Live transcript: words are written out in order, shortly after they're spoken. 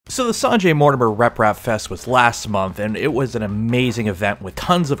So the Sanjay Mortimer RepRap Fest was last month, and it was an amazing event with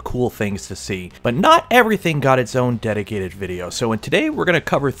tons of cool things to see. But not everything got its own dedicated video, so today we're going to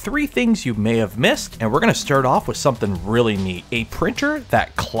cover 3 things you may have missed, and we're going to start off with something really neat. A printer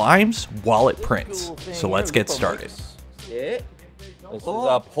that climbs while it prints. So let's get started. Yeah. This is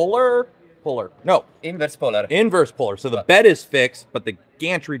a puller. No. Inverse puller. Inverse puller. So the bed is fixed, but the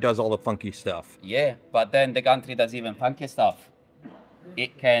gantry does all the funky stuff. Yeah, but then the gantry does even funky stuff.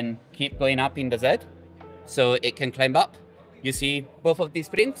 It can keep going up in the Z, so it can climb up. You see both of these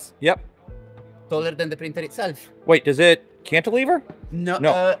prints? Yep. Taller than the printer itself. Wait, does it cantilever? No.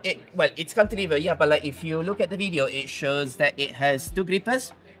 Well, it's cantilever, yeah, but like if you look at the video, it shows that it has 2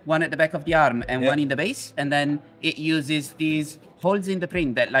 grippers, one at the back of the arm and one in the base, and then it uses these holes in the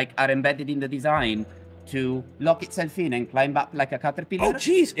print that like are embedded in the design to lock itself in and climb up like a caterpillar. Oh,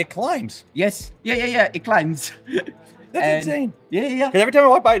 geez, it climbs. Yes. Yeah, it climbs. That's insane. Yeah. Because every time I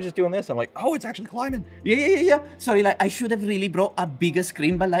walk by just doing this, I'm like, oh, it's actually climbing. Yeah. Sorry, like I should have really brought a bigger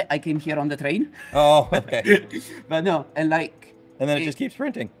screen, but like I came here on the train. Oh, okay. But no, and like... And then it just keeps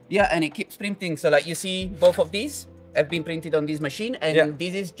printing. Yeah, and it keeps printing. So like you see both of these have been printed on this machine, and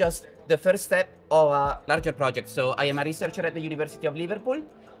this is just the first step of a larger project. So I am a researcher at the University of Liverpool,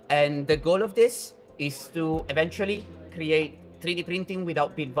 and the goal of this is to eventually create 3D printing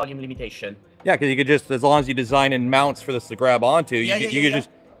without bit volume limitation. Yeah, because you could just, as long as you design in mounts for this to grab onto, you could just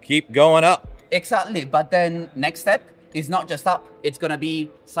keep going up. Exactly, but then next step is not just up, it's gonna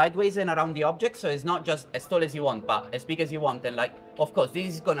be sideways and around the object, so it's not just as tall as you want, but as big as you want. And like, of course,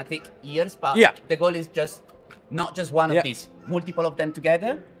 this is gonna take years, but the goal is just not just one of these, multiple of them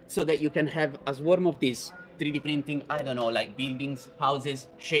together, so that you can have a swarm of these 3D printing, I don't know, like buildings, houses,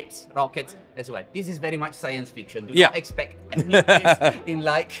 ships, rockets as well. This is very much science fiction. Do not expect any of this in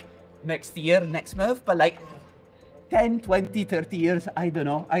like next year, next month, but like 10, 20, 30 years, I don't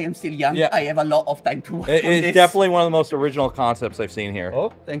know. I am still young. I have a lot of time to work on this. It's definitely one of the most original concepts I've seen here.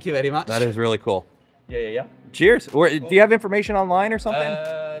 Oh, thank you very much. That is really cool. Yeah. Cheers. Do you have information online or something?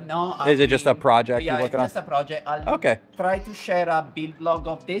 No. Is it just a project you're working on? Yeah, it's just a project. I'll try to share a build log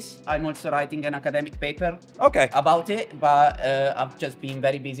of this. I'm also writing an academic paper about it, but I've just been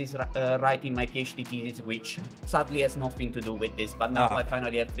very busy writing my PhD thesis, which sadly has nothing to do with this, but now I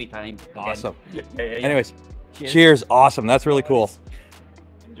finally have free time. Awesome. Anyways, cheers. Awesome. That's really cool.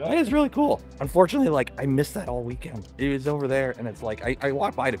 That is really cool. Unfortunately, like I missed that all weekend. It was over there, and it's like I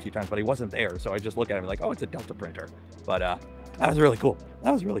walked by it a few times, but he wasn't there. So I just look at him like, oh, it's a Delta printer. But that was really cool.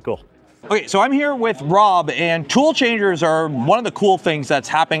 That was really cool. Okay, so I'm here with Rob, and tool changers are one of the cool things that's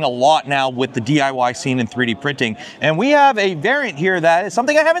happening a lot now with the DIY scene in 3D printing. And we have a variant here that is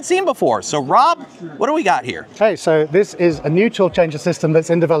something I haven't seen before. So Rob, what do we got here? Okay, so this is a new tool changer system that's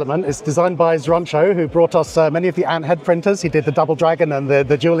in development. It's designed by Zroncho, who brought us many of the ant head printers. He did the Double Dragon and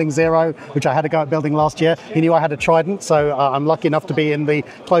the Dueling Zero, which I had a go at building last year. He knew I had a Trident, so I'm lucky enough to be in the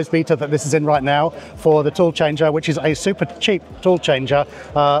closed beta that this is in right now for the tool changer, which is a super cheap tool changer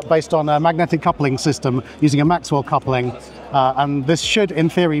based on a magnetic coupling system using a Maxwell coupling. And this should, in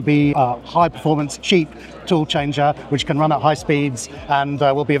theory, be a high-performance, cheap tool changer, which can run at high speeds and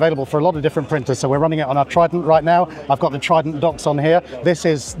will be available for a lot of different printers. So we're running it on our Trident right now. I've got the Trident docks on here. This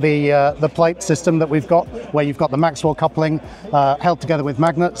is the plate system that we've got, where you've got the Maxwell coupling held together with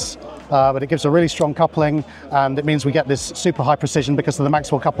magnets. But it gives a really strong coupling, and it means we get this super high precision because of the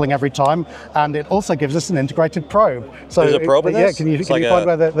Maxwell coupling every time. And it also gives us an integrated probe. So there's a probe in this? Yeah, can you find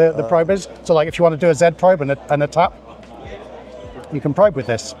where the probe is? So like if you want to do a Z probe and a tap, you can probe with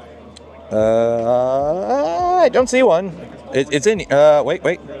this. I don't see one. It's in,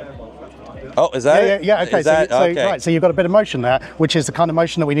 wait. Oh, is that it? Yeah, okay. So you've got a bit of motion there, which is the kind of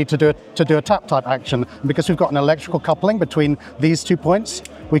motion that we need to do a tap type action. And because we've got an electrical coupling between these 2 points,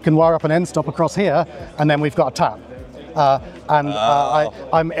 we can wire up an end stop across here, and then we've got a tap.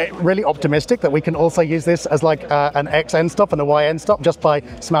 I'm really optimistic that we can also use this as like an X end stop and a Y end stop, just by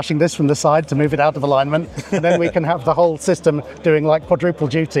smashing this from the side to move it out of alignment, and then we can have the whole system doing like quadruple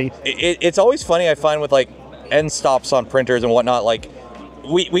duty. It's always funny, I find, with like end stops on printers and whatnot. Like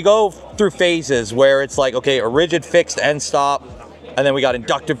we go through phases where it's like, okay, a rigid fixed end stop, and then we got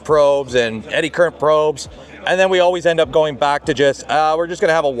inductive probes and eddy current probes. And then we always end up going back to just, we're just going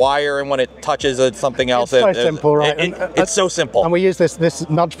to have a wire, and when it touches something else. It's so simple, right? It's so simple. And we use this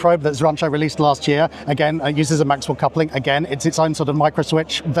nudge probe that Zroncho released last year. Again, it uses a Maxwell coupling. Again, it's its own sort of micro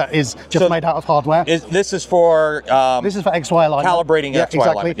switch that is just made out of hardware. This is for XY alignment. Calibrating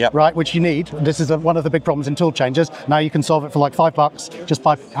XY alignment. Yep. Right, which you need. This is one of the big problems in tool changers. Now you can solve it for like $5 just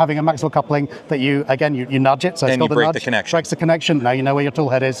by having a Maxwell coupling that you nudge it. So it's called a nudge. The connection. Breaks the connection. Now you know where your tool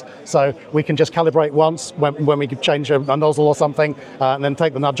head is. So we can just calibrate once when when we change a nozzle or something, and then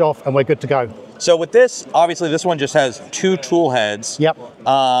take the nudge off, and we're good to go. So with this, obviously this one just has 2 tool heads. Yep.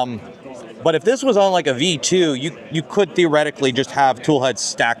 But if this was on like a V2, you could theoretically just have tool heads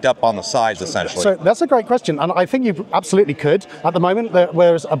stacked up on the sides, essentially. So that's a great question, and I think you absolutely could. At the moment,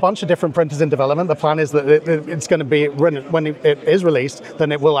 there's a bunch of different printers in development. The plan is that it's going to be, when it is released,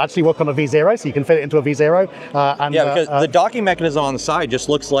 then it will actually work on a V0, so you can fit it into a V0. Yeah, because the docking mechanism on the side just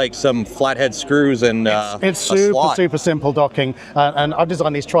looks like some flathead screws and it's super simple docking. And I've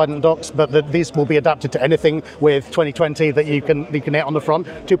designed these Trident docks, but these will be adapted to anything with 2020 that you can hit on the front.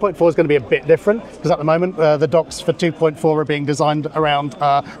 2.4 is going to be a bit different, because at the moment the docks for 2.4 are being designed around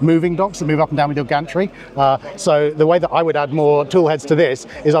moving docks that move up and down with your gantry. So the way that I would add more tool heads to this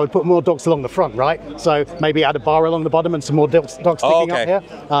is I would put more docks along the front, right? So maybe add a bar along the bottom and some more docks sticking up here.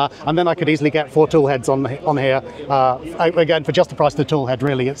 And then I could easily get 4 tool heads on here. Again, for just the price of the tool head,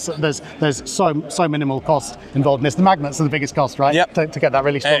 really. There's so minimal cost involved in this. The magnets are the biggest cost, right? Yep. To get that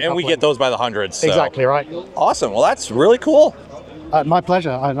really strong. And we get those by the hundreds. So. Exactly right. Awesome. Well, that's really cool. My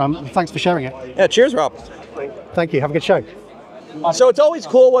pleasure. Thanks for sharing it. Yeah, cheers, Rob. Thank you. Have a good show. So it's always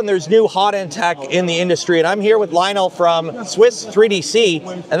cool when there's new hot end tech in the industry, and I'm here with Lionel from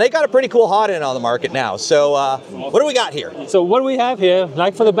Swiss3dc, and they got a pretty cool hot end on the market now. So what do we got here? So what we have here,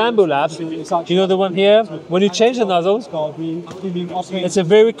 like for the Bamboo Labs, you know the one here, when you change the nozzles, it's a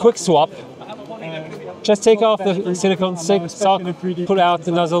very quick swap. Just take off the silicone sock, pull out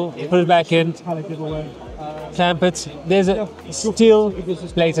the nozzle, put it back in, clamp it. There's a steel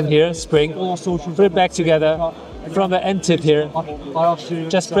plate in here, spring, put it back together. From the end tip here,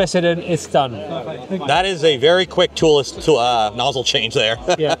 just press it in, it's done. That is a very quick nozzle change there.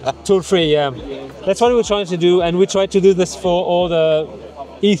 Yeah, tool free, yeah. That's what we're trying to do, and we try to do this for all the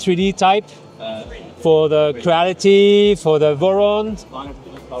E3D type, for the Creality, for the Voron,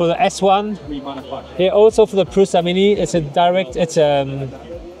 for the S1. Here also for the Prusa Mini, it's a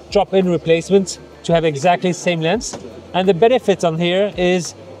drop-in replacement to have exactly the same length. And the benefit on here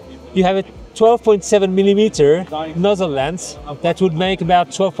is you have a 12.7 millimeter nozzle length that would make about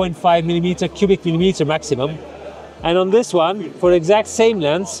 12.5 millimeter cubic millimeter maximum. And on this one, for the exact same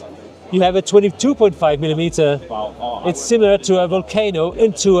length, you have a 22.5 millimeter. It's similar to a Volcano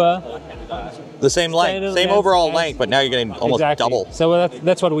into a... The same length, same overall length, but now you're getting almost double. So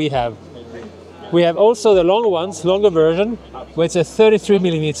that's what we have. We have also the longer ones, longer version, where it's a 33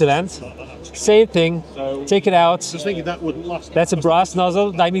 millimeter length. Same thing, take it out. That's a brass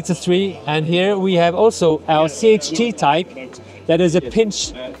nozzle, diameter 3. And here we have also our CHT type, that is a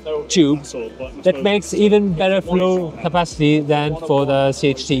pinch tube that makes even better flow capacity than for the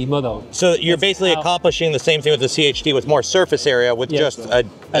CHT model. So you're basically accomplishing the same thing with the CHT with more surface area with just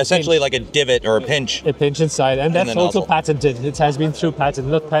essentially like a divot or a pinch. A pinch inside, and that's also patented. It has been through patent,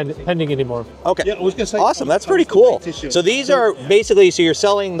 not pending anymore. Okay, yeah, I was gonna say, awesome, that's pretty cool. So these are basically, so you're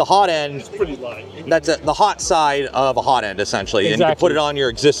selling the hot end, that's the hot side of a hot end essentially, and you can put it on your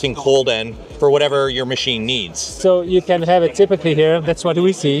existing cold end for whatever your machine needs. So you can have it typically here, that's what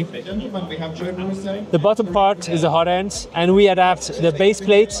we see. The bottom part is the hot end, and we adapt the base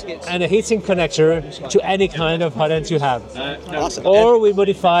plate and a heatsink connector to any kind of hot end you have. Awesome. Or we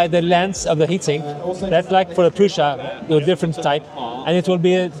modify the length of the heatsink. That's like for the Prusa, a different type, and it will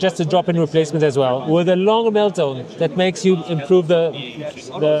be just a drop-in replacement as well, with a longer melt zone that makes you improve the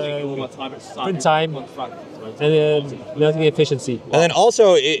print time and melting efficiency. And then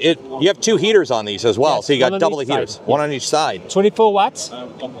also, you have 2 heaters on these as well, yes, so you got double the heaters, one on each side. 24 watts,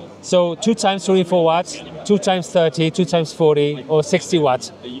 so 2 times 24 watts, 2 times 30, 2 times 40, or 60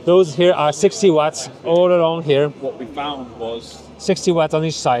 watts. Those here are 60 watts all along here. What we found was 60 watts on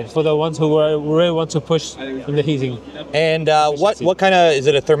each side for the ones who really want to push in the heating. And what kind of, is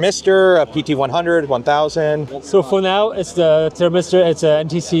it a thermistor, a PT100, 1000? So for now, it's the thermistor, it's a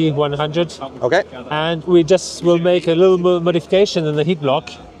NTC 100. Okay. And we just will make a little modification in the heat block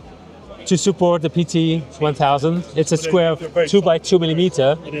to support the PT 1000. It's a square of 2 by 2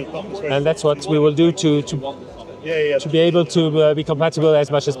 millimeter, and that's what we will do to be able to be compatible as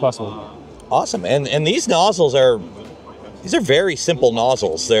much as possible. Awesome. And these nozzles these are very simple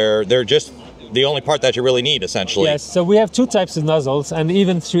nozzles. They're just the only part that you really need, essentially. Yes, so we have 2 types of nozzles, and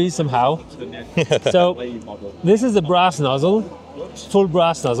even 3 somehow. So this is a brass nozzle, full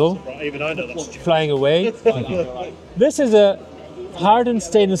brass nozzle, flying away. This is a hardened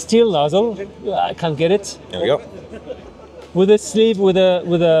stainless steel nozzle. I can't get it. There we go. With a sleeve, with a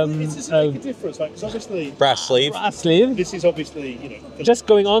brass sleeve. Brass sleeve. This is obviously, just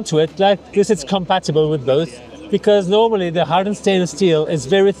going onto it like this. It's compatible with both, because normally the hardened stainless steel is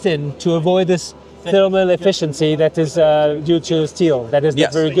very thin to avoid this thermal efficiency that is due to steel. That is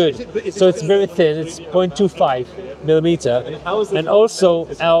not very good. So it's very thin. It's 0.25 millimeter. And also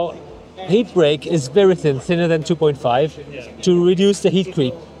our heat break is very thin, thinner than 2.5, to reduce the heat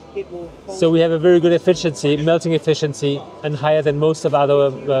creep. So we have a very good efficiency, melting efficiency, and higher than most of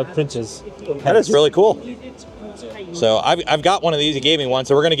other printers. That is really cool. So I've got one of these. He gave me one,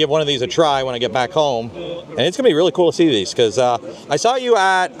 so we're going to give one of these a try when I get back home. And it's going to be really cool to see these, because I saw you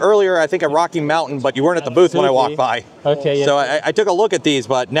earlier, I think, at Rocky Mountain, but you weren't at the booth when I walked by. Okay, yeah. So I took a look at these,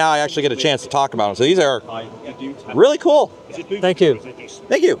 but now I actually get a chance to talk about them. So these are really cool. Thank you.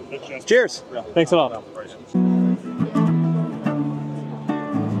 Thank you. Cheers. Thanks a lot.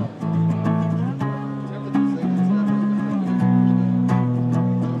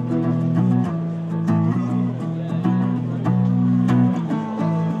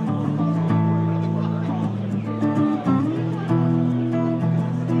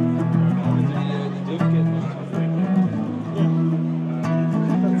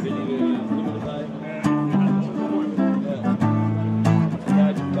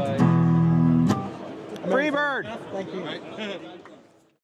 Free bird. Thank you.